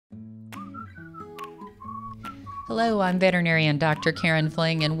Hello, I'm Veterinarian Dr. Karen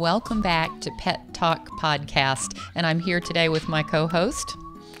Fling, and welcome back to Pet Talk Podcast. And I'm here today with my co-host.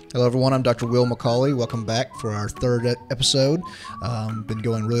 Hello, everyone. I'm Dr. Will McCauley. Welcome back for our third episode. Been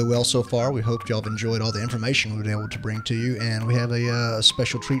going really well so far. We hope y'all have enjoyed all the information we've been able to bring to you, and we have a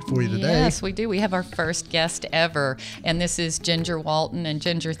special treat for you today. Yes, we do. We have our first guest ever, and this is Ginger Walton. And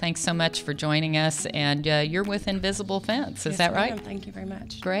Ginger, thanks so much for joining us. And you're with Invisible Fence, is that right? Thank you very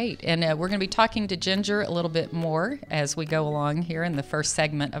much. Great. And we're going to be talking to Ginger a little bit more as we go along here in the first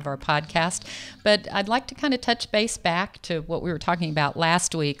segment of our podcast. But I'd like to kind of touch base back to what we were talking about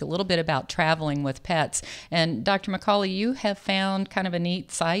last week, a little bit about traveling with pets. And Dr. McCauley, you have found kind of a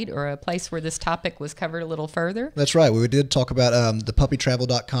neat site or a place where this topic was covered a little further. That's right. We did talk about the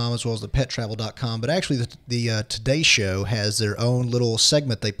puppytravel.com as well as the pettravel.com, but actually the Today Show has their own little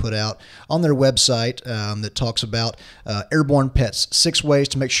segment they put out on their website that talks about airborne pets, 6 ways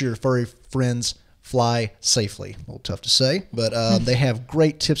to make sure your furry friends fly safely. A little tough to say, but they have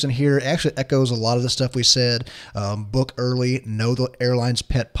great tips in here. It actually echoes a lot of the stuff we said. Book early, know the airline's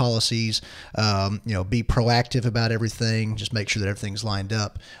pet policies, be proactive about everything, just make sure that everything's lined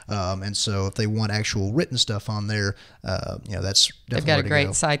up. And so if they want actual written stuff on there, that's definitely They've got a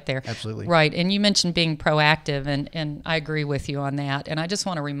great site there. Absolutely. Right. And you mentioned being proactive, and I agree with you on that. And I just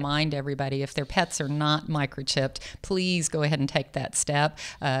want to remind everybody, if their pets are not microchipped, please go ahead and take that step.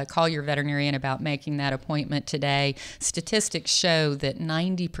 Call your veterinarian about making that appointment today. Statistics show that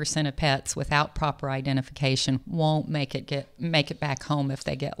 90% of pets without proper identification won't make it back home if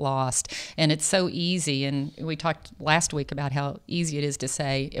they get lost. And it's so easy. And we talked last week about how easy it is to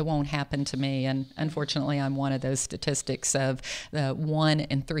say it won't happen to me. And unfortunately, I'm one of those statistics of 1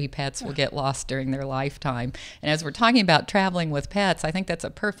 in 3 pets will get lost during their lifetime. And as we're talking about traveling with pets, I think that's a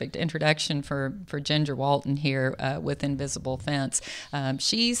perfect introduction for Ginger Walton here with Invisible Fence.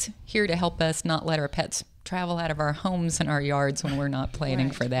 She's here to help us not let our pets travel out of our homes and our yards when we're not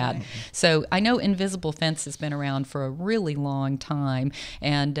planning for that. Right. So I know Invisible Fence has been around for a really long time,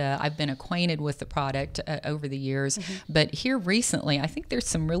 and I've been acquainted with the product over the years. Mm-hmm. But here recently, I think there's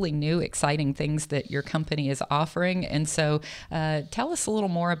some really new, exciting things that your company is offering. And so tell us a little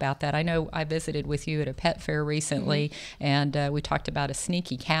more about that. I know I visited with you at a pet fair recently, mm-hmm. and we talked about a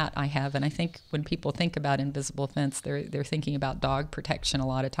sneaky cat I have. And I think when people think about Invisible Fence, they're thinking about dog protection a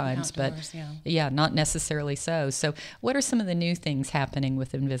lot of times. Outdoors, but yeah, not necessarily so. So what are some of the new things happening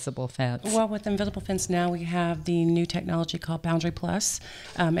with Invisible Fence? Well, with Invisible Fence now, we have the new technology called Boundary Plus.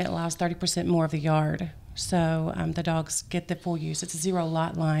 It allows 30% more of the yard. So the dogs get the full use. It's a zero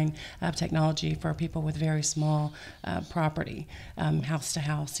lot line technology for people with very small property, house to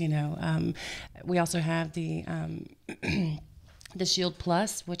house, We also have the the Shield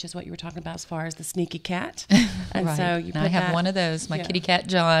Plus, which is what you were talking about as far as the sneaky cat. And right. so you put I have one of those, my kitty cat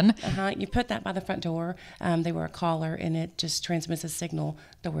John. You put that by the front door. They wear a collar, and it just transmits a signal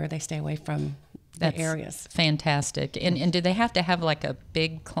to where they stay away from the areas. Fantastic. And do they have to have like a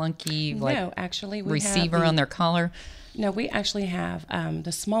big clunky no, actually, we receiver on their collar? No, we actually have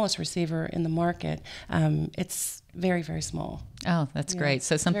the smallest receiver in the market. It's very, very small. Oh, that's great.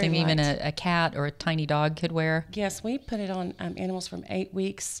 So something even a cat or a tiny dog could wear? Yes, we put it on animals from 8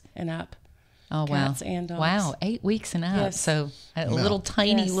 weeks and up. Oh, Cats wow. and dogs. Wow, 8 weeks and up. Yes. So a little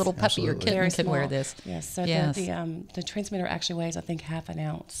tiny little puppy or kitten could wear this. Yes, so yes. The transmitter actually weighs, I think, half an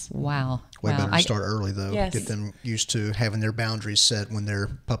ounce. Wow. Way better to start early, though. Yes. Get them used to having their boundaries set when they're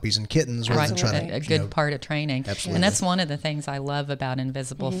puppies and kittens. Right, Than trying to, a good part of training. Absolutely. And that's one of the things I love about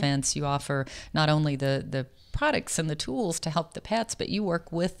Invisible Fence. You offer not only the products and the tools to help the pets, but you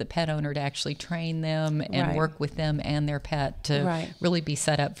work with the pet owner to actually train them and work with them and their pet to really be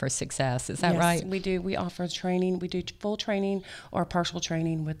set up for success. Is that right? Yes, we do. We offer training. We do full training or partial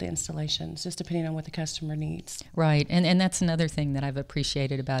training with the installations, just depending on what the customer needs. Right. And that's another thing that I've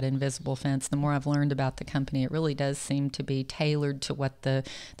appreciated about Invisible Fence. The more I've learned about the company, it really does seem to be tailored to what the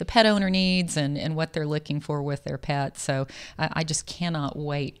pet owner needs and what they're looking for with their pet. So I just cannot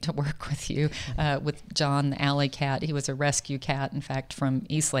wait to work with you, with John, the alley cat. He was a rescue cat, in fact, from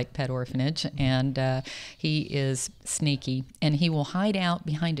Eastlake Pet Orphanage, and he is sneaky, and he will hide out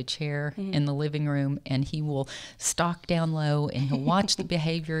behind a chair in the living room, and he will stalk down low, and he'll watch the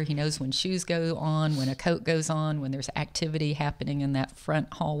behavior. He knows when shoes go on, when a coat goes on, when there's activity happening in that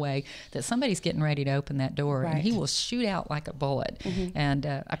front hallway, that somebody's getting ready to open that door, and he will shoot out like a bullet. And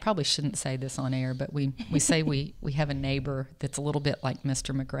I probably shouldn't say this on air, but we say we have a neighbor that's a little bit like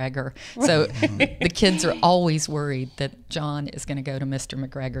Mr. McGregor. So the kids are always worried that John is going to go to Mr.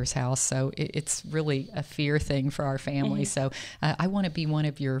 McGregor's house. So it's really a fear thing for our family. So I want to be one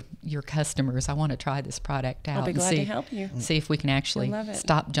of your customers customers, I want to try this product out. I'll be and glad see, to help you. See if we can actually love it.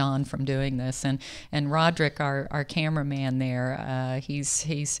 stop John from doing this. And Roderick, our cameraman there,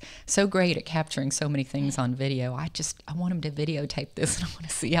 he's so great at capturing so many things on video. I want him to videotape this, and I want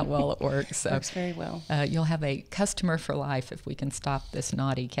to see how well it works. So Works very well. You'll have a customer for life if we can stop this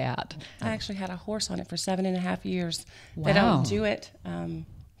naughty cat. I actually had a horse on it for 7.5 years. Wow. They don't do it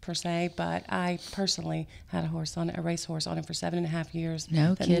per se, but I personally had a horse on it, a racehorse on it for 7.5 years.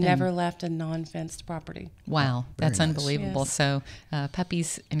 No that kidding. Never left a non-fenced property. Wow, that's nice. unbelievable. Yes. So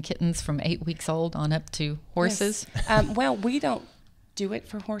puppies and kittens from 8 weeks old on up to horses. Yes. Well, we don't do it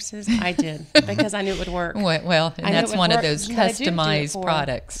for horses. I did because I knew it would work. Well, and I knew that's it would one of work. those But I do do it customized for-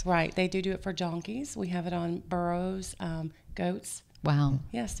 products. Right. They do it for donkeys. We have it on burros, goats. Wow.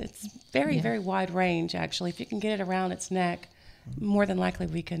 Yes, it's very, very wide range, actually. If you can get it around its neck, more than likely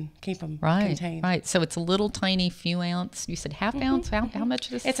we can keep them contained. Right. So it's a little tiny few ounce. You said half ounce? How much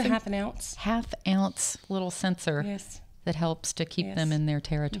is this? It's a thing? half an ounce. Half ounce little sensor Yes. that helps to keep Yes. them in their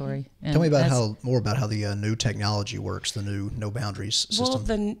territory. And Tell me about that's- more about how the new technology works, the new no boundaries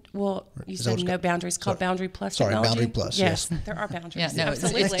system. You Is that said what's no called? boundaries, called Boundary Plus Sorry, technology. Boundary Plus, yes. There are boundaries. Yeah, no,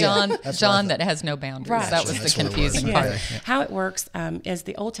 absolutely. it's John That's what I John thought. that has no boundaries. Right. That was the That's what it was. confusing Yeah. part. Okay. How it works is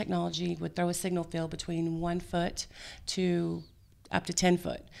the old technology would throw a signal field between 1 foot to up to 10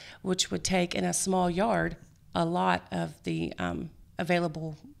 foot, which would take in a small yard a lot of the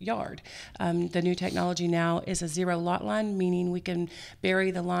available yard. The new technology now is a zero lot line, meaning we can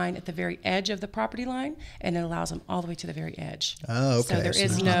bury the line at the very edge of the property line, and it allows them all the way to the very edge. Oh, okay. So there So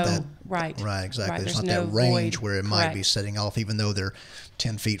is there's no not that- right. Right, exactly. Right. There's not no that range void. where it might be Correct. setting off, even though they're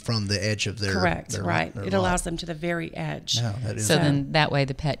 10 feet from the edge of their Correct. their- Right. their It lot. allows them to the very edge. No, that is So then that way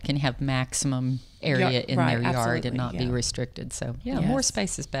the pet can have maximum area in right, their yard absolutely, and not be yeah. restricted. So yeah, Yes. more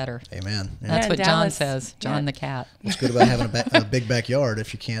space is better. Amen. Yeah. That's in what John Dallas, says. John the cat. What's good about having a big backyard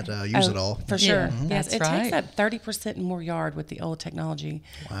if you can't use it all? For sure. Yeah, Yes, that's it right. takes up 30% more yard with the old technology.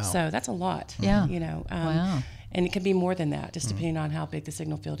 Wow. So that's a lot. Yeah. Wow. And it can be more than that, just depending on how big the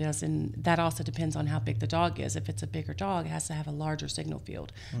signal field is. And that also depends on how big the dog is. If it's a bigger dog, it has to have a larger signal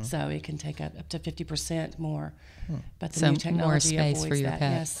field. So it can take up to 50% more. But the So new more technology space avoids for your that.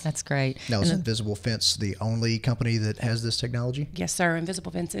 pet. Yes. That's great. Now, And is then- Invisible Fence the only company that has this technology? Yes, sir.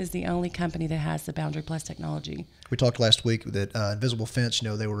 Invisible Fence is the only company that has the Boundary Plus technology. We talked last week that Invisible Fence,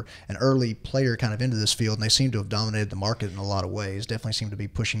 they were an early player kind of into this field, and they seem to have dominated the market in a lot of ways. Definitely seem to be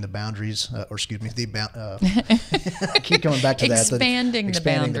pushing the boundaries, keep coming back to that. Expanding the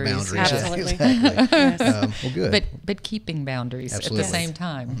boundaries. Yeah, Absolutely. exactly. Yes. Well, good. But keeping boundaries Absolutely. at the same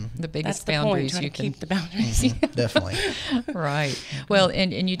time. The That's biggest the point. boundaries Try to you can keep the boundaries. Definitely. Right. Well,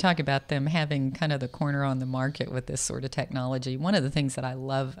 and you talk about them having kind of the corner on the market with this sort of technology. One of the things that I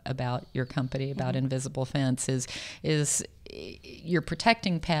love about your company, about Invisible Fence, is you're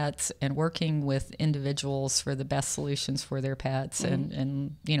protecting pets and working with individuals for the best solutions for their pets.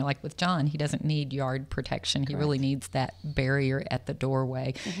 And like with John, he doesn't need yard protection. He really needs that barrier at the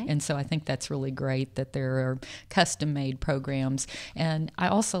doorway. And so I think that's really great that there are custom-made programs. And I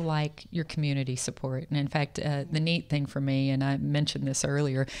also like your community support. And in fact, the neat thing for me, and I mentioned this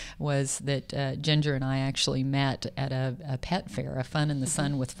earlier, was that Ginger and I actually met at a pet fair, a Fun in the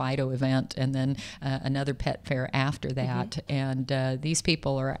Sun with Fido event, and then another pet fair after that. And these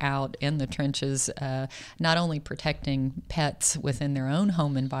people are out in the trenches, not only protecting pets within their own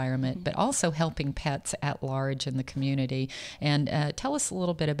home environment, but also helping pets at large in the community. And tell us a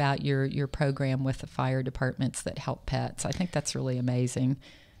little bit about your program with the fire departments that help pets. I think that's really amazing.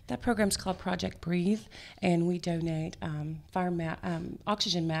 That program's called Project Breathe, and we donate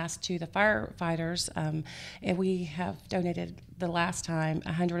oxygen masks to the firefighters. And we have donated the last time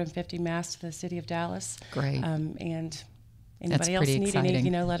 150 masks to the city of Dallas. Great. And anybody else pretty need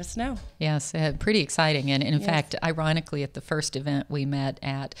exciting. any, let us know. Yes, pretty exciting. And in Yes. fact, ironically, at the first event we met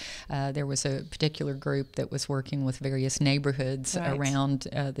at, there was a particular group that was working with various neighborhoods Right. around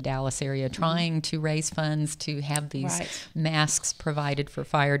the Dallas area, trying to raise funds to have these Right. masks provided for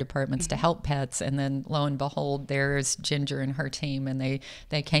fire departments to help pets. And then lo and behold, there's Ginger and her team, and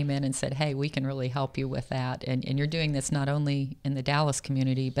they came in and said, hey, we can really help you with that. And you're doing this not only in the Dallas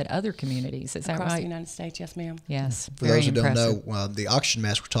community, but other communities. Is that Across right? the United States, yes, ma'am. Yes, For very those who impressive. don't know, the oxygen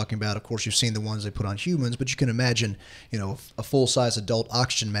mask we're talking about, of course, you've seen the ones they put on humans, but you can imagine, a full-size adult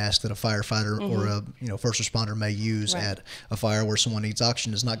oxygen mask that a firefighter or a first responder may use Right. at a fire where someone needs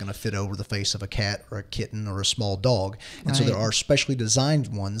oxygen is not going to fit over the face of a cat or a kitten or a small dog. And so there Right. are specially designed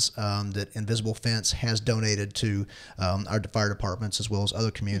ones that Invisible Fence has donated to our fire departments as well as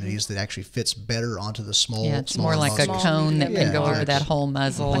other communities that actually fits better onto the small. Yeah, it's smaller more like a nozzles. cone that Yeah, can go over exactly. that whole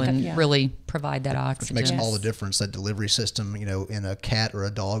muzzle Like a- and yeah. really provide that Which oxygen. makes all the Yes. difference. That delivery system system, in a cat or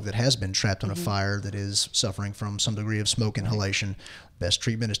a dog that has been trapped on a fire that is suffering from some degree of smoke inhalation. Best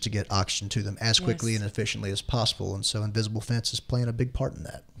treatment is to get oxygen to them as quickly and efficiently as possible. And so invisible fence is playing a big part in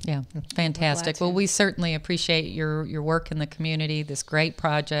that. Yeah, fantastic. Well, we certainly appreciate your work in the community, this great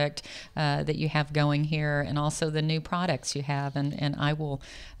project that you have going here, and also the new products you have. And I will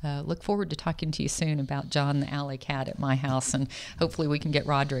look forward to talking to you soon about John the alley cat at my house. And hopefully we can get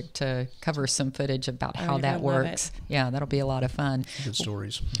Roderick to cover some footage about how that works. Yeah, that'll be a lot of fun. Good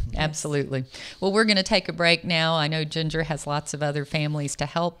stories. Absolutely. Well, we're going to take a break now. I know Ginger has lots of other families to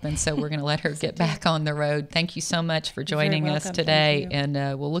help, and so we're going to let her get back on the road. Thank you so much for joining us today, and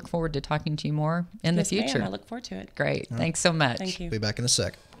we'll look forward to talking to you more in the future. Ma'am. I look forward to it. Great. Thanks so much. Thank you. Be back in a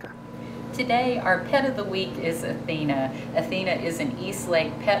sec. Today, our pet of the week is Athena. Athena is an East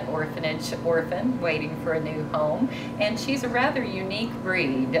Lake Pet Orphanage orphan waiting for a new home, and she's a rather unique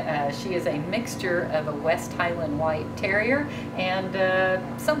breed. She is a mixture of a West Highland White Terrier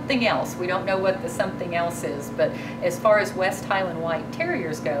and something else. We don't know what the something else is, but as far as West Highland White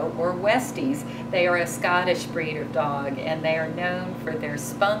Terriers go, or Westies, they are a Scottish breed of dog, and they are known for their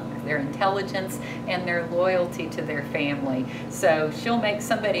spunk, their intelligence, and their loyalty to their family. So she'll make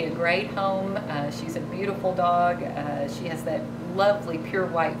somebody a great home. She's a beautiful dog. She has that lovely pure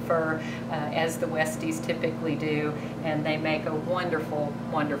white fur, as the Westies typically do, and they make a wonderful,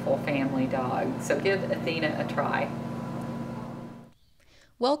 wonderful family dog. So give Athena a try.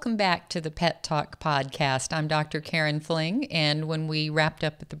 Welcome back to the Pet Talk podcast. I'm Dr. Karen Fling, and when we wrapped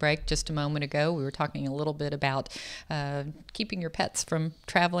up at the break just a moment ago, we were talking a little bit about keeping your pets from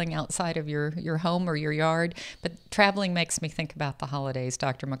traveling outside of your home or your yard. But traveling makes me think about the holidays,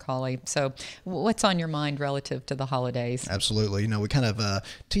 Dr. McCauley. So what's on your mind relative to the holidays? Absolutely. We kind of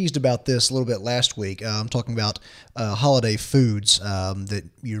teased about this a little bit last week. I'm talking about holiday foods that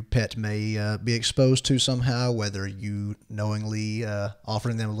your pet may be exposed to somehow, whether you knowingly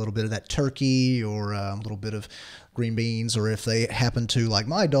offer them a little bit of that turkey or a little bit of green beans, or if they happen to, like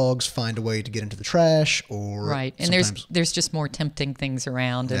my dogs, find a way to get into the trash, or right. And there's just more tempting things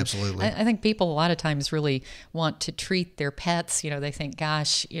around. And absolutely. I think people a lot of times really want to treat their pets. They think,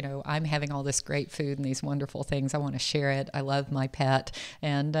 gosh, I'm having all this great food and these wonderful things. I want to share it. I love my pet,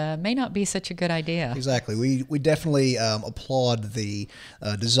 and may not be such a good idea. Exactly. We definitely applaud the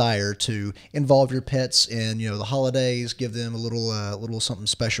desire to involve your pets in the holidays, give them a little something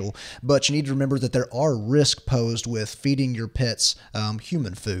special. But you need to remember that there are risks posed with feeding your pets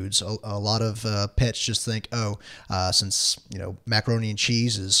human foods. A lot of pets just think, since macaroni and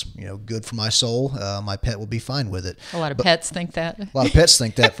cheese is good for my soul, my pet will be fine with it. A lot of pets think that. A lot of pets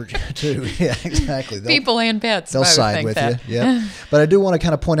think that too. Yeah, exactly. People and pets. They'll both side think with that. you. Yeah. But I do want to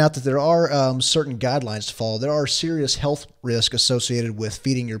kind of point out that there are certain guidelines to follow. There are serious health risk associated with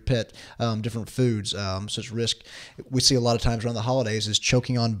feeding your pet different foods. Such risk we see a lot of times around the holidays is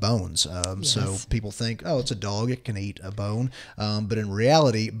choking on bones. So people think, it's a dog, it can eat a bone. But in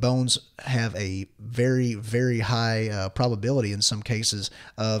reality, bones have a very, very high probability in some cases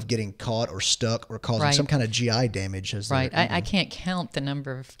of getting caught or stuck or causing some kind of GI damage. Right. I can't count the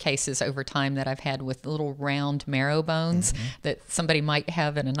number of cases over time that I've had with little round marrow bones that somebody might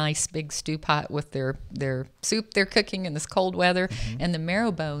have in a nice big stew pot with their soup they're cooking in this cold weather. And the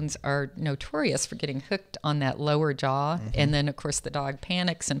marrow bones are notorious for getting hooked on that lower jaw. And then, of course, the dog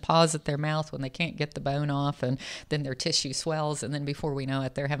panics and paws at their mouth when they can't get the bone off, and then their tissue swells, and then before we know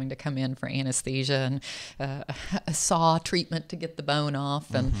it, they're having to come in for anesthesia and a saw treatment to get the bone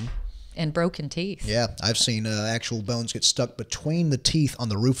off, and broken teeth. Yeah, I've seen actual bones get stuck between the teeth on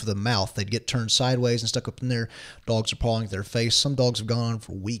the roof of the mouth. They'd get turned sideways and stuck up in there. Dogs are pawing at their face. Some dogs have gone on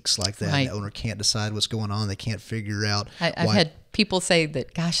for weeks like that. And the owner can't decide what's going on. They can't figure out I've had people say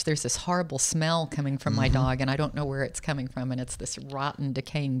that, gosh, there's this horrible smell coming from my dog, and I don't know where it's coming from, and it's this rotten,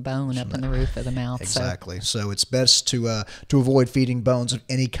 decaying bone up in the roof of the mouth. Exactly. So it's best to avoid feeding bones of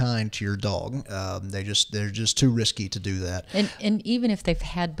any kind to your dog. They're just too risky to do that. And even if they've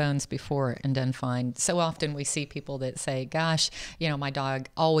had bones before and done fine, so often we see people that say, gosh, my dog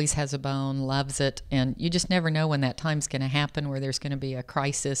always has a bone, loves it, and you just never know when that time's going to happen where there's going to be a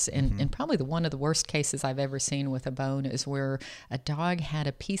crisis. And probably one of the worst cases I've ever seen with a bone is where a dog had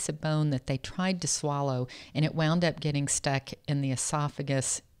a piece of bone that they tried to swallow, and it wound up getting stuck in the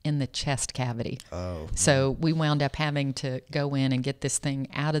esophagus in the chest cavity. So we wound up having to go in and get this thing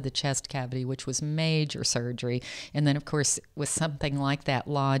out of the chest cavity, which was major surgery. And then, of course, with something like that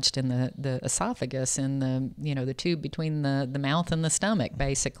lodged in the esophagus, in the tube between the mouth and the stomach,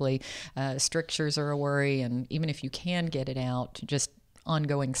 basically, strictures are a worry. And even if you can get it out, just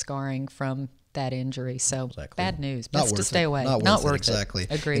ongoing scarring from that injury. So Exactly. bad news. Not Best worth to stay it. away. Not worth it. it. Exactly.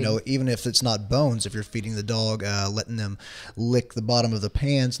 Agreed. You know, even if it's not bones, if you're feeding the dog, letting them lick the bottom of the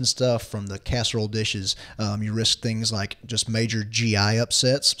pans and stuff from the casserole dishes, you risk things like just major GI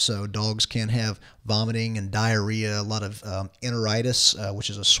upsets. So dogs can have vomiting and diarrhea, a lot of enteritis, which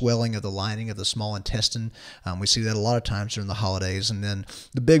is a swelling of the lining of the small intestine. We see that a lot of times during the holidays. And then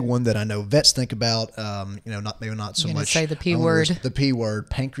the big one that I know vets think about, you know, maybe not so You're gonna much. say the P owners, word. The P word,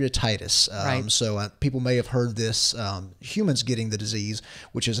 pancreatitis. Right. So people may have heard this, humans getting the disease,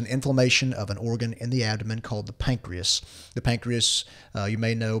 which is an inflammation of an organ in the abdomen called the pancreas. The pancreas, you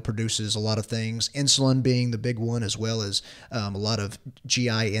may know, produces a lot of things, insulin being the big one, as well as a lot of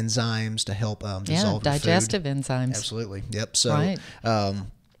GI enzymes to help dissolve the food. Digestive enzymes. Absolutely. Yep. So Right.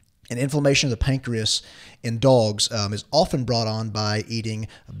 an inflammation of the pancreas in dogs is often brought on by eating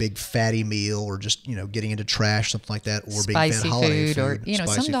a big fatty meal, or just, you know, getting into trash, something like that, or being fed Spicy holiday food, or, you know,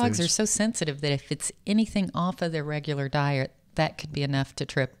 some spicy dogs foods. are so sensitive that if it's anything off of their regular diet, that could be enough to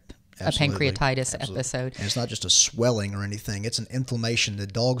trip Absolutely. a pancreatitis Absolutely. episode. And it's not just a swelling or anything. It's an inflammation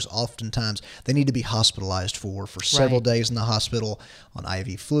that dogs oftentimes, they need to be hospitalized for several Right. days in the hospital on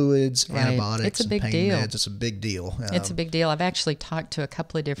IV fluids, Right. antibiotics, It's a big and pain deal. meds. It's a big deal. It's a big deal. I've actually talked to a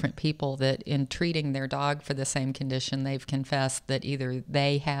couple of different people that in treating their dog for the same condition, they've confessed that either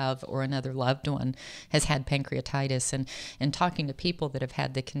they have or another loved one has had pancreatitis. And talking to people that have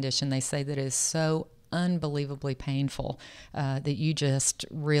had the condition, they say that it is so unbelievably painful that you just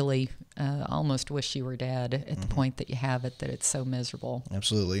really almost wish you were dead at the point that you have it, that it's so miserable.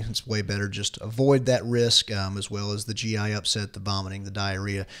 Absolutely. It's way better just avoid that risk, as well as the GI upset, the vomiting, the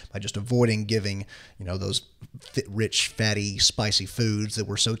diarrhea, by just avoiding giving, you know, those rich, fatty, spicy foods that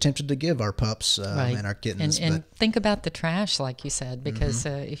we're so tempted to give our pups Right. and our kittens. And think about the trash, like you said, because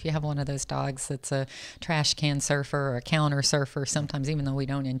if you have one of those dogs that's a trash can surfer or a counter surfer, sometimes even though we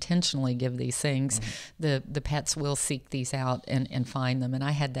don't intentionally give these things, the pets will seek these out and find them. And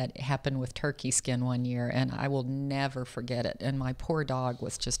I had that happen with turkey skin one year, and I will never forget it. And my poor dog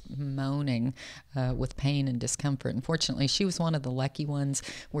was just moaning with pain and discomfort. Unfortunately, she was one of the lucky ones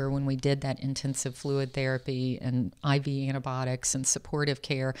where when we did that intensive fluid therapy and IV antibiotics and supportive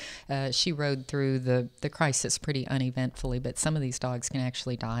care, she rode through the crisis pretty uneventfully. But some of these dogs can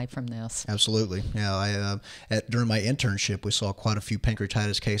actually die from this. Absolutely. Yeah, during my internship, we saw quite a few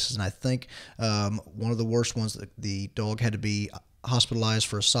pancreatitis cases, and I think one of the worst ones, the dog had to be hospitalized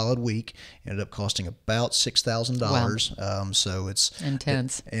for a solid week. Ended up costing about $6,000. So it's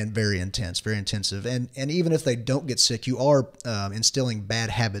Intense. and very intense, very intensive. And even if they don't get sick, you are instilling bad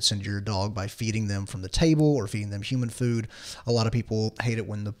habits into your dog by feeding them from the table or feeding them human food. A lot of people hate it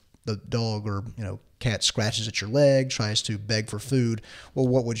when the dog or, you know, cat scratches at your leg, tries to beg for food. Well,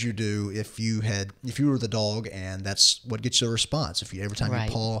 what would you do if you were the dog and that's what gets you a response? If every time Right.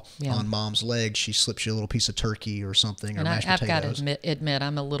 you paw Yeah. on mom's leg, she slips you a little piece of turkey or something, or And mashed I've got potatoes. to admit,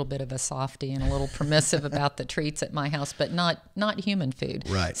 I'm a little bit of a softie and a little permissive about the treats at my house, but not human food.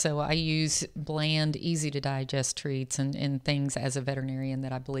 Right. So I use bland, easy to digest treats and things as a veterinarian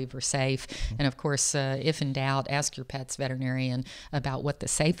that I believe are safe. And of course, if in doubt, ask your pet's veterinarian about what the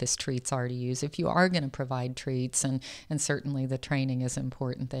safest treats are to use if you are going to provide treats. And certainly the training is an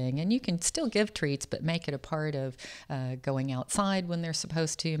important thing. And you can still give treats, but make it a part of going outside when they're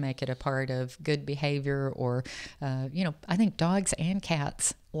supposed to, make it a part of good behavior, or, I think dogs and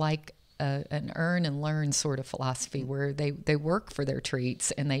cats like an earn and learn sort of philosophy where they work for their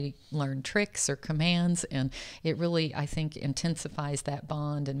treats and they learn tricks or commands, and it really, I think, intensifies that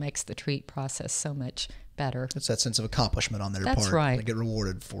bond and makes the treat process so much better. It's that sense of accomplishment on their part. That's right. They get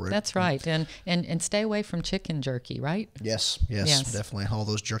rewarded for it. That's right. And stay away from chicken jerky, right? Yes, Yes. definitely. All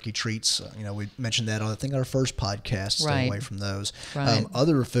those jerky treats. We mentioned that on, I think, our first podcast. Stay Right. away from those. Right.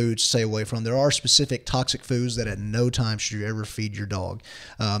 Other foods to stay away from. There are specific toxic foods that at no time should you ever feed your dog.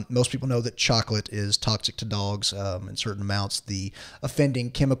 Most people know that chocolate is toxic to dogs in certain amounts. The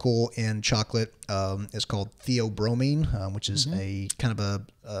offending chemical in chocolate is called theobromine, which is a kind of a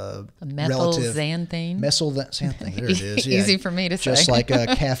relative methylxanthine. Methylxanthine. There it is. Yeah. Easy for me to say. Just like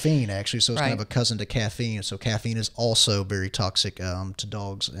caffeine, actually. So it's kind Right. of a cousin to caffeine. So caffeine is also very toxic to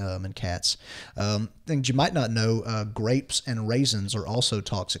dogs and cats. Things you might not know: grapes and raisins are also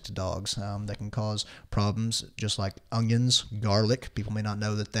toxic to dogs. That can cause problems, just like onions, garlic. People may not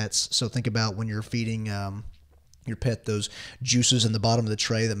know that that's. So think about when you're feeding your pet those juices in the bottom of the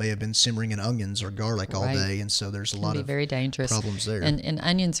tray that may have been simmering in onions or garlic all day, and so there's a lot of very dangerous problems there. And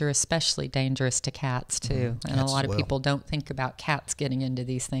onions are especially dangerous to cats too. And a lot of people don't think about cats getting into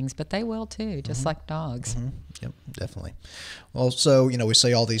these things, but they will too, just like dogs. Yep, definitely. Well, so, we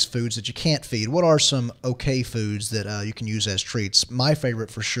say all these foods that you can't feed. What are some okay foods that you can use as treats? My favorite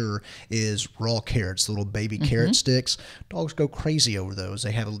for sure is raw carrots, the little baby carrot sticks. Dogs go crazy over those.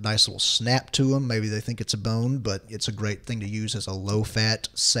 They have a nice little snap to them. Maybe they think it's a bone, but it's a great thing to use as a low-fat,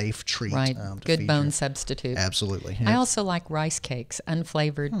 safe treat. Right, good bone substitute. Absolutely. Yep. I also like rice cakes,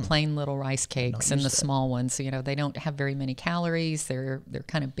 unflavored, plain little rice cakes, and the small ones. They don't have very many calories. They're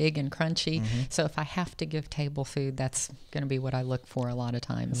kind of big and crunchy. So if I have to give table food, that's going to be what I look for a lot of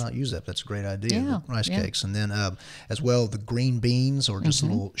times. Not use that. That's a great idea. The rice cakes, and then as well the green beans or just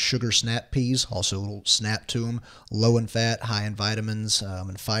little sugar snap peas. Also a little snap to them. Low in fat, high in vitamins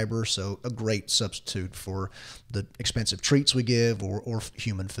and fiber. So a great substitute for the expensive treats we give or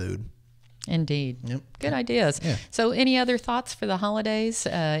human food. Indeed. Yep. Good ideas. Yeah. So any other thoughts for the holidays?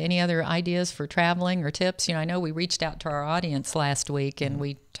 Any other ideas for traveling or tips? I know we reached out to our audience last week and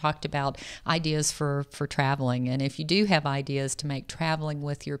we talked about ideas for traveling. And if you do have ideas to make traveling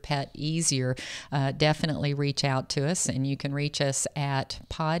with your pet easier, definitely reach out to us. And you can reach us at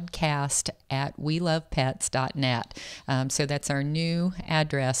podcast@welovepets.net. So that's our new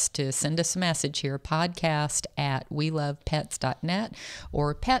address to send us a message here, podcast@welovepets.net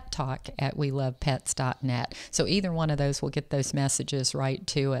or pettalk@welovepets.net. So either one of those will get those messages right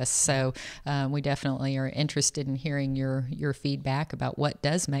to us. So we definitely are interested in hearing your feedback about what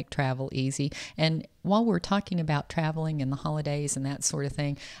does make travel easy. And while we're talking about traveling and the holidays and that sort of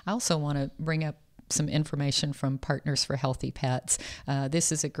thing, I also want to bring up some information from Partners for Healthy Pets.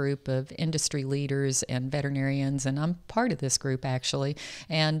 This is a group of industry leaders and veterinarians, and I'm part of this group actually.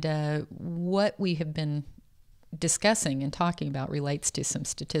 And what we have been discussing and talking about relates to some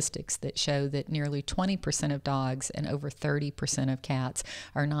statistics that show that nearly 20% of dogs and over 30% of cats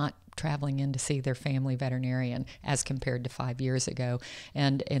are not traveling in to see their family veterinarian as compared to 5 years ago.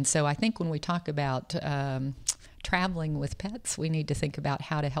 And so I think when we talk about traveling with pets, we need to think about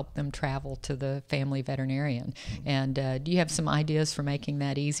how to help them travel to the family veterinarian. And do you have some ideas for making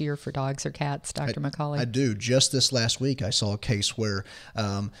that easier for dogs or cats, Dr. McCauley? I do. Just this last week, I saw a case where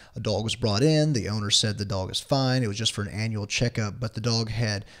a dog was brought in. The owner said the dog is fine. It was just for an annual checkup, but the dog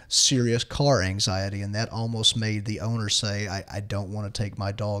had serious car anxiety, and that almost made the owner say, I don't want to take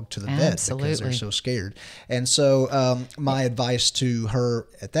my dog to the vet because they're so scared. And so my advice to her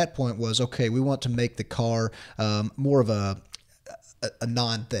at that point was, okay, we want to make the car more of a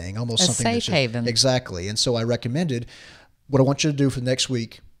non-thing, almost something safe haven. Exactly. And so I recommended, what I want you to do for the next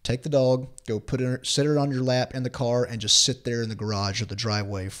week, take the dog, go sit her on your lap in the car, and just sit there in the garage or the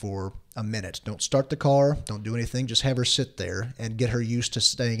driveway for a minute. Don't start the car. Don't do anything. Just have her sit there and get her used to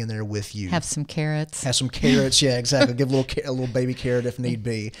staying in there with you. Have some carrots. Have some carrots. Yeah, exactly. Give a little baby carrot if need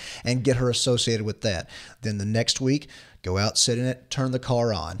be, and get her associated with that. Then the next week, go out, sit in it, turn the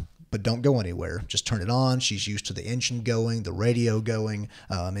car on. But don't go anywhere. Just turn it on. She's used to the engine going, the radio going,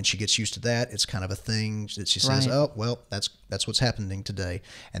 and she gets used to that. It's kind of a thing that she says, oh, well, that's what's happening today.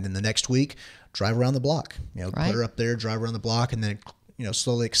 And then the next week, drive around the block. Put her up there, drive around the block, and then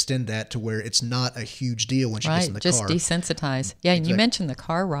slowly extend that to where it's not a huge deal when she gets in the car. Just desensitize. Yeah, and you mentioned the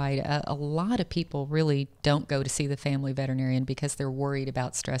car ride. A lot of people really don't go to see the family veterinarian because they're worried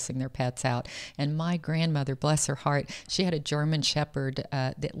about stressing their pets out. And my grandmother, bless her heart, she had a German Shepherd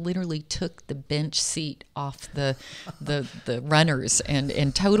that literally took the bench seat off the runners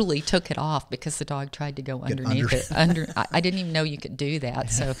and totally took it off because the dog tried to go underneath it. I didn't even know you could do that.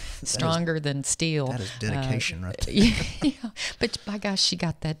 So stronger than steel. That is dedication right there. Yeah, but by gosh, she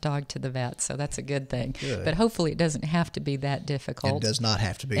got that dog to the vet, so that's a good thing. Good. But hopefully it doesn't have to be that difficult. It does not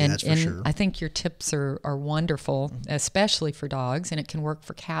have to be, that's for sure. I think your tips are wonderful, especially for dogs, and it can work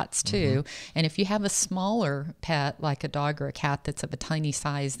for cats too. And if you have a smaller pet, like a dog or a cat that's of a tiny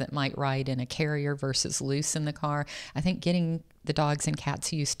size that might ride in a carrier versus loose in the car, I think getting the dogs and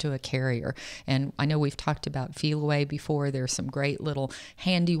cats used to a carrier. And I know we've talked about Feel Away before. There's some great little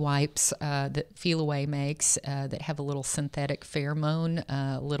handy wipes that Feel Away makes that have a little synthetic pheromone,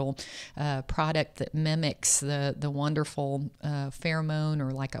 little product that mimics the wonderful pheromone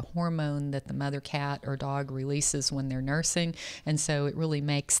or like a hormone that the mother cat or dog releases when they're nursing. And so it really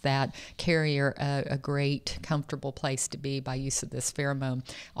makes that carrier a great, comfortable place to be by use of this pheromone.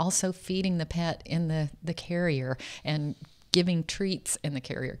 Also feeding the pet in the carrier and giving treats in the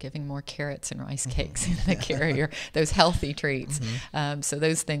carrier, giving more carrots and rice cakes in the carrier, those healthy treats. So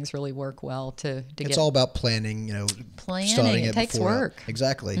those things really work well to get. It's all about planning, starting it takes before, work.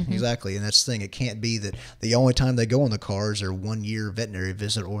 Exactly. And that's the thing. It can't be that the only time they go in the car is their 1 year veterinary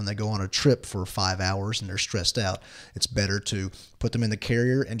visit, or when they go on a trip for 5 hours and they're stressed out. It's better to put them in the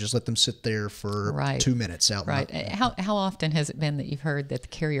carrier and just let them sit there for 2 minutes out. Right. How often has it been that you've heard that the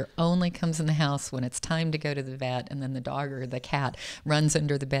carrier only comes in the house when it's time to go to the vet, and then the dog or the cat runs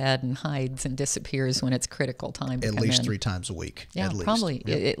under the bed and hides and disappears when it's critical time to come in? At least 3 times a week. Yeah, at least. Probably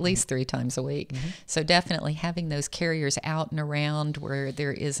at least 3 times a week. So definitely having those carriers out and around where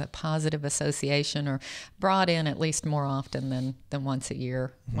there is a positive association, or brought in at least more often than once a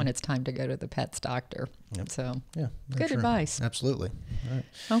year when it's time to go to the pet's doctor. So good advice. Absolutely. All right.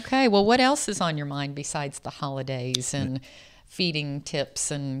 Okay, well, what else is on your mind besides the holidays and feeding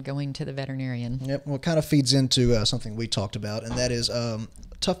tips and going to the veterinarian? Yep. Well, it kind of feeds into something we talked about, and that is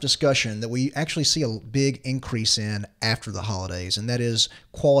tough discussion that we actually see a big increase in after the holidays, and that is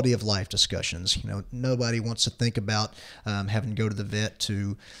quality of life discussions. Nobody wants to think about having to go to the vet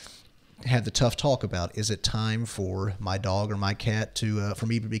to have the tough talk about, is it time for my dog or my cat to for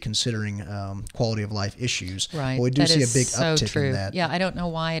me to be considering quality of life issues? Right. Well, we do see a big so uptick true. in that. Yeah, I don't know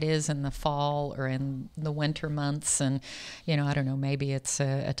why it is in the fall or in the winter months, and I don't know, maybe it's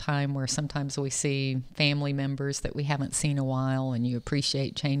a time where sometimes we see family members that we haven't seen a while, and you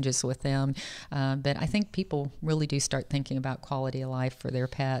appreciate changes with them. But I think people really do start thinking about quality of life for their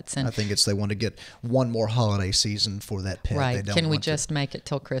pets, and I think they want to get one more holiday season for that pet. Right. They don't Can we want just make it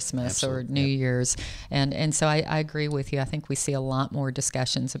till Christmas? Absolutely. Or New Year's? And so I agree with you. I think we see a lot more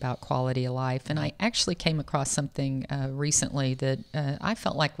discussions about quality of life. And I actually came across something recently that I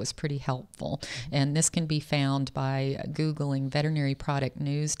felt like was pretty helpful. And this can be found by Googling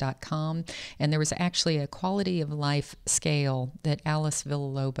veterinaryproductnews.com. And there was actually a quality of life scale that Alice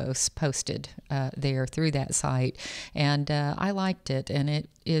Villalobos posted there through that site. And I liked it. And it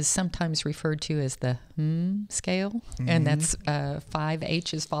is sometimes referred to as the scale, and that's 5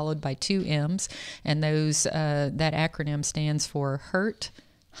 H's followed by 2 M's, and those that acronym stands for hurt,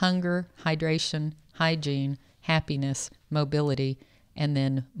 hunger, hydration, hygiene, happiness, mobility, and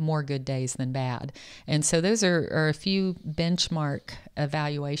then more good days than bad. And so those are a few benchmark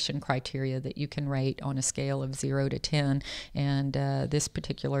evaluation criteria that you can rate on a scale of 0 to 10. And this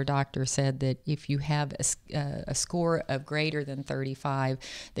particular doctor said that if you have a score of greater than 35,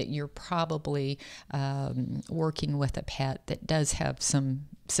 that you're probably working with a pet that does have some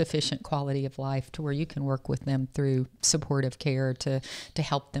sufficient quality of life to where you can work with them through supportive care to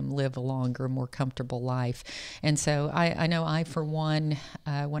help them live a longer, more comfortable life. And so I know I, for one,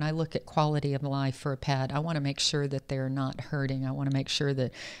 when I look at quality of life for a pet, I want to make sure that they're not hurting. I want to make sure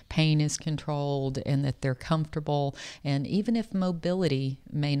that pain is controlled and that they're comfortable. And even if mobility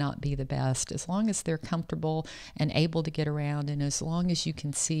may not be the best, as long as they're comfortable and able to get around, and as long as you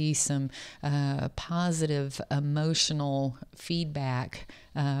can see some positive emotional feedback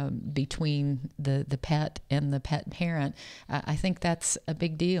between the pet and the pet parent, I think that's a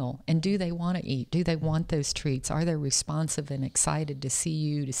big deal. And do they want to eat? Do they want those treats? Are they responsive and excited to see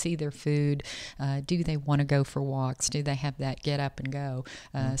you, to see their food? Do they want to go for walks? Do they have that get up and go?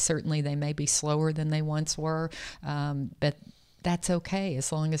 Certainly they may be slower than they once were, but that's okay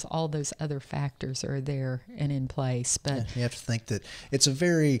as long as all those other factors are there and in place. But you have to think that it's a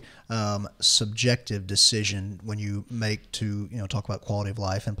very subjective decision when you make to talk about quality of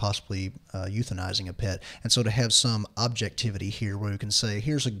life and possibly euthanizing a pet. And so to have some objectivity here where we can say,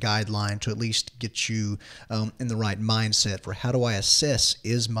 here's a guideline to at least get you in the right mindset for how do I assess,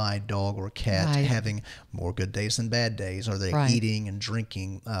 is my dog or cat having more good days than bad days? Are they eating and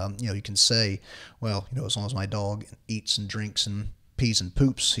drinking? You can say, well, as long as my dog eats and drinks and pees and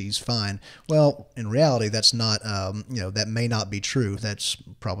poops, he's fine. Well, in reality, that's not, that may not be true. That's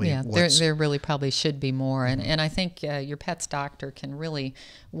probably there really probably should be more. And I think your pet's doctor can really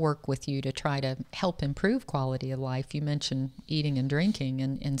work with you to try to help improve quality of life. You mentioned eating and drinking,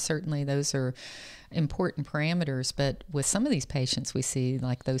 and certainly those are important parameters, but with some of these patients we see,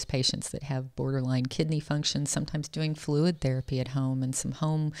 like those patients that have borderline kidney function, sometimes doing fluid therapy at home and some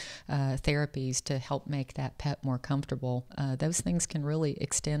home therapies to help make that pet more comfortable. Those things can really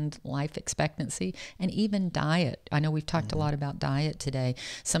extend life expectancy, and even diet. I know we've talked a lot about diet today.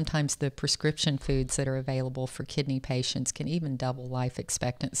 Sometimes the prescription foods that are available for kidney patients can even double life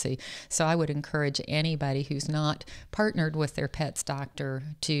expectancy. So I would encourage anybody who's not partnered with their pet's doctor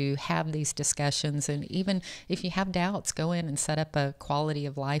to have these discussions questions. And even if you have doubts, go in and set up a quality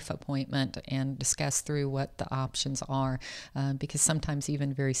of life appointment and discuss through what the options are, because sometimes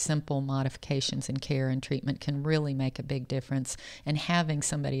even very simple modifications in care and treatment can really make a big difference. And having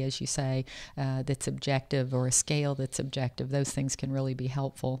somebody, as you say, that's objective, or a scale that's objective, those things can really be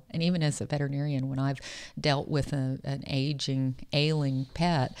helpful. And even as a veterinarian, when I've dealt with an aging, ailing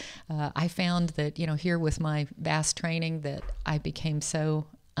pet, I found that, here with my vast training, that I became so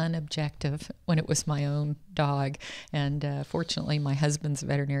unobjective when it was my own dog. And fortunately, my husband's a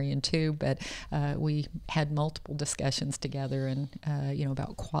veterinarian too, but we had multiple discussions together, and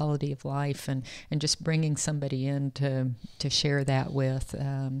about quality of life, and just bringing somebody in to share that with.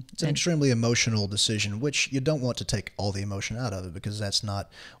 It's an extremely emotional decision, which you don't want to take all the emotion out of it, because that's not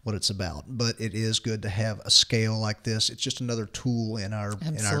what it's about. But it is good to have a scale like this. It's just another tool in our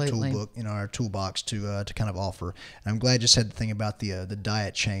toolbook, in our toolbox to kind of offer. And I'm glad you said the thing about the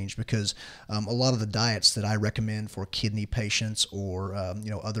diet change, because a lot of the diets that I recommend for kidney patients, or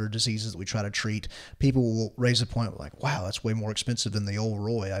other diseases that we try to treat, people will raise a point like, "Wow, that's way more expensive than the old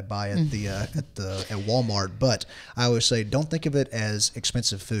Roy I buy at at Walmart." But I always say, don't think of it as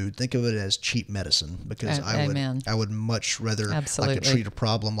expensive food. Think of it as cheap medicine, because I would much rather like to treat a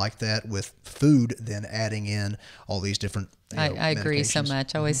problem like that with food than adding in all these different. I agree so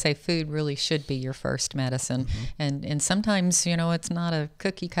much. I always say food really should be your first medicine. And sometimes, it's not a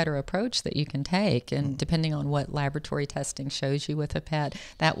cookie cutter approach that you can take. And depending on what laboratory testing shows you with a pet,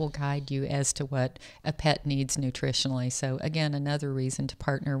 that will guide you as to what a pet needs nutritionally. So again, another reason to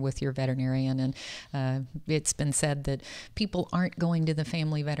partner with your veterinarian. And it's been said that people aren't going to the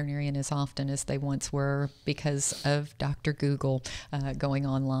family veterinarian as often as they once were because of Dr. Google going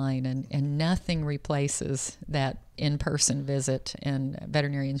online, and nothing replaces that in-person visit. And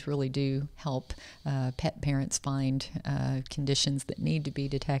veterinarians really do help pet parents find conditions that need to be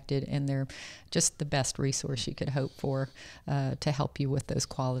detected, and they're just the best resource you could hope for to help you with those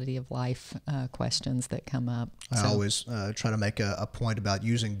quality of life questions that come up. I always try to make a point about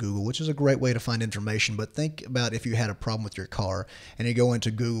using Google, which is a great way to find information, but think about if you had a problem with your car and you go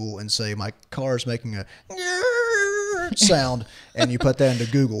into Google and say, my car is making a sound, and you put that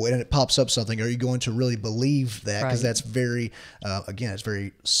into Google and it pops up something. Are you going to really believe that? Because that's very, again, it's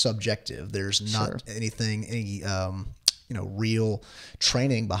very subjective. There's not any real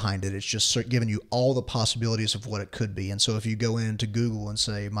training behind it. It's just giving you all the possibilities of what it could be. And so if you go into Google and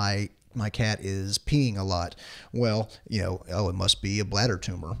say, my cat is peeing a lot. Well, it must be a bladder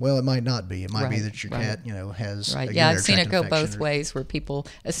tumor. Well, it might not be. It might be that your cat, has a I've seen it go infection both ways, where people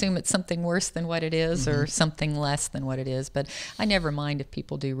assume it's something worse than what it is, or something less than what it is. But I never mind if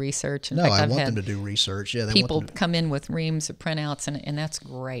people do research. In fact, I want them to do research. Yeah, people come in with reams of printouts, and that's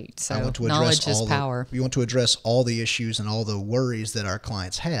great. So knowledge is power. We want to address all the issues and all the worries that our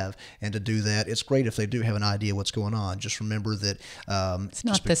clients have, and to do that, it's great if they do have an idea what's going on. Just remember that it's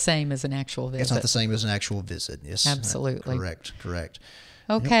not the same as an actual visit. It's not the same as an actual visit. Yes, absolutely. Correct.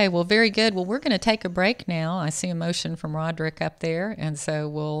 Okay, well, very good. Well, we're going to take a break now. I see a motion from Roderick up there, and so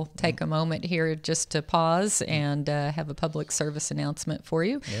we'll take a moment here just to pause and have a public service announcement for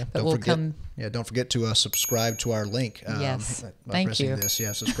you. Yeah, don't forget to subscribe to our link. Yes, by thank pressing you. This.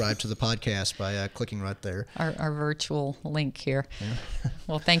 Yeah, subscribe to the podcast by clicking right there. Our virtual link here. Yeah.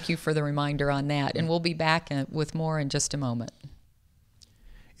 Well, thank you for the reminder on that, and we'll be back with more in just a moment.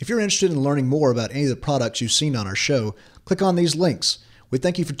 If you're interested in learning more about any of the products you've seen on our show, click on these links. We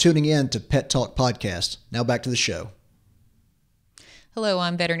thank you for tuning in to Pet Talk Podcast. Now back to the show. Hello,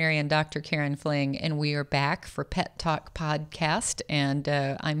 I'm Veterinarian Dr. Karen Fling, and we are back for Pet Talk Podcast, and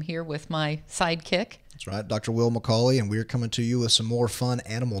I'm here with my sidekick. That's right, Dr. Will McCauley, and we're coming to you with some more fun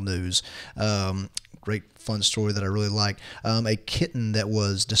animal news. Great fun story that I really like. A kitten that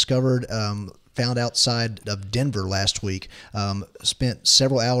was discovered found outside of Denver last week, spent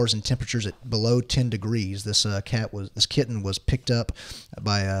several hours in temperatures at below 10 degrees. This kitten was picked up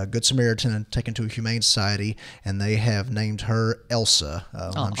by a Good Samaritan and taken to a humane society, and they have named her Elsa.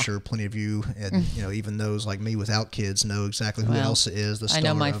 I'm sure plenty of you, and even those like me without kids, know exactly who Elsa is. I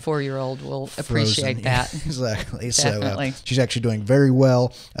know my 4-year-old will appreciate that. Exactly. Definitely. So she's actually doing very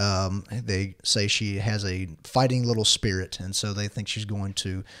well. They say she has a fighting little spirit, and so they think she's going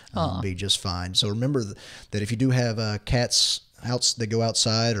to be just fine. So remember that if you do have cats that go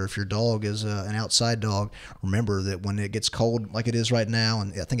outside, or if your dog is an outside dog, remember that when it gets cold like it is right now,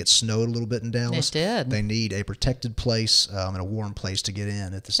 and I think it snowed a little bit in Dallas, it did. They need a protected place and a warm place to get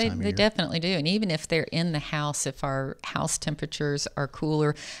in at this time of year. They definitely do. And even if they're in the house, if our house temperatures are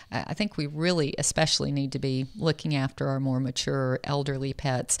cooler, I think we really especially need to be looking after our more mature elderly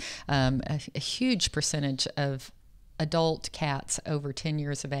pets. A huge percentage of adult cats over 10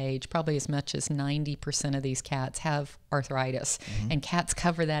 years of age, probably as much as 90% of these cats have arthritis. And cats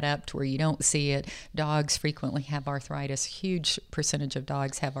cover that up to where you don't see it. Dogs frequently have arthritis. Huge percentage of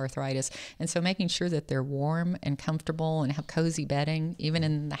dogs have arthritis. And so making sure that they're warm and comfortable and have cozy bedding, even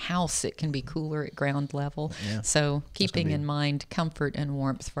in the house, it can be cooler at ground level. So keeping in mind comfort and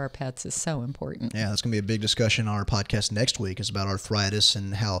warmth for our pets is so important. Yeah, that's going to be a big discussion on our podcast next week. Is about arthritis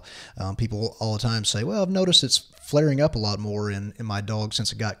and how people all the time say, well, I've noticed it's flaring up a lot more in my dog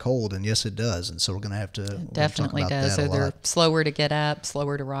since it got cold, and yes, it does. And so we're going to have to definitely talk about does. that a So they're lot. slower to get up,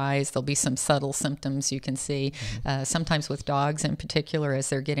 slower to rise. There'll be some subtle symptoms you can see. Sometimes with dogs in particular, as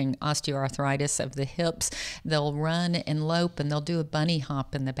they're getting osteoarthritis of the hips, they'll run and lope and they'll do a bunny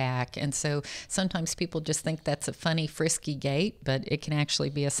hop in the back. And so sometimes people just think that's a funny, frisky gait, but it can actually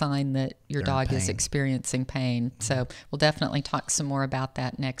be a sign that your They're in dog is pain. experiencing pain. So we'll definitely talk some more about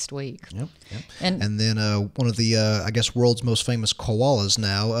that next week. Yep. And then one of the, I guess, world's most famous koalas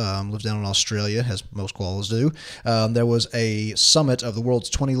now lives down in Australia, as most koalas do. There was a summit of the world's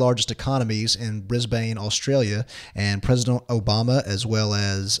 20 largest economies in Brisbane, Australia, and President Obama, as well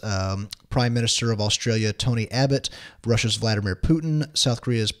as Prime Minister of Australia Tony Abbott, Russia's Vladimir Putin, South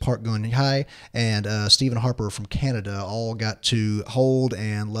Korea's Park Geun-hye, and Stephen Harper from Canada all got to hold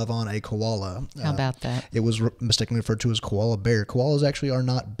and love on a koala. how about that? It was mistakenly referred to as koala bear. Koalas actually are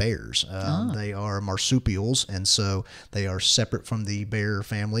not bears. They are marsupials, and so they are separate from the bear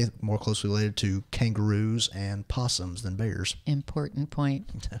family, more closely related to kangaroos and possums than bears. Important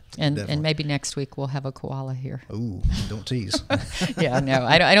point. And maybe next week we'll have a koala here. Ooh, don't tease. Yeah, no,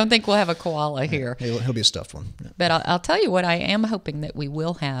 I don't think we'll have a koala here. He'll be a stuffed one. Yeah. But I'll tell you what I am hoping that we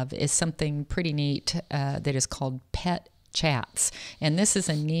will have is something pretty neat that is called pet chats. And this is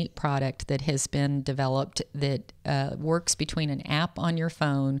a neat product that has been developed that works between an app on your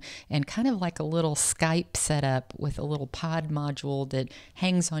phone and kind of like a little Skype setup with a little pod module that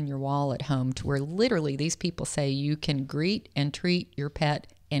hangs on your wall at home, to where literally these people say you can greet and treat your pet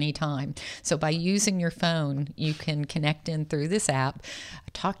anytime. So by using your phone, you can connect in through this app,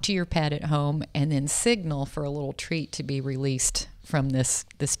 talk to your pet at home, and then signal for a little treat to be released from this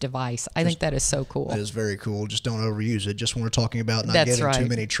device. I think that is so cool. That is very cool. Just don't overuse it. Just when we're talking about not That's getting right. too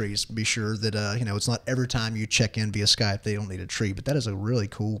many treats, be sure that it's not every time you check in via Skype they don't need a treat. But that is a really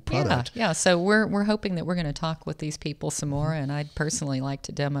cool product. Yeah. So we're hoping that we're going to talk with these people some more, and I'd personally like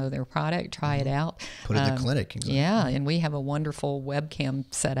to demo their product, try it out, Put it in the clinic. Exactly. Yeah, and we have a wonderful webcam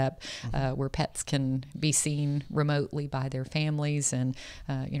set up where pets can be seen remotely by their families, and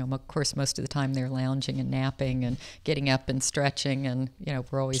of course most of the time they're lounging and napping and getting up and stretching, and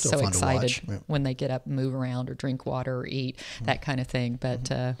we're always Still so fun to excited watch. Yeah. when they get up and move around or drink water or eat, that kind of thing.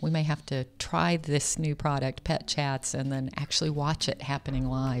 But we may have to try this new product, Pet Chats, and then actually watch it happening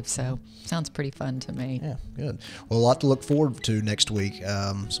live. So sounds pretty fun to me. Yeah, good. Well, a lot to look forward to next week.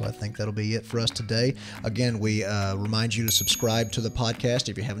 So I think that'll be it for us today. Again, we remind you to subscribe to the podcast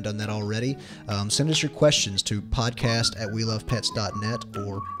if you haven't done that already. Send us your questions to podcast@welovepets.net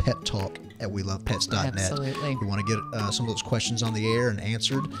or pettalk@welovepets.net. Absolutely. We want to get some of those questions on the air and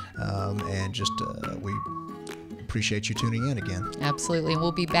answered, and just we appreciate you tuning in again. Absolutely. And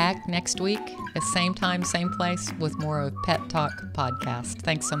we'll be back next week at same time, same place with more of Pet Talk podcast.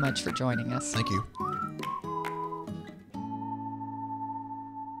 Thanks so much for joining us. Thank you.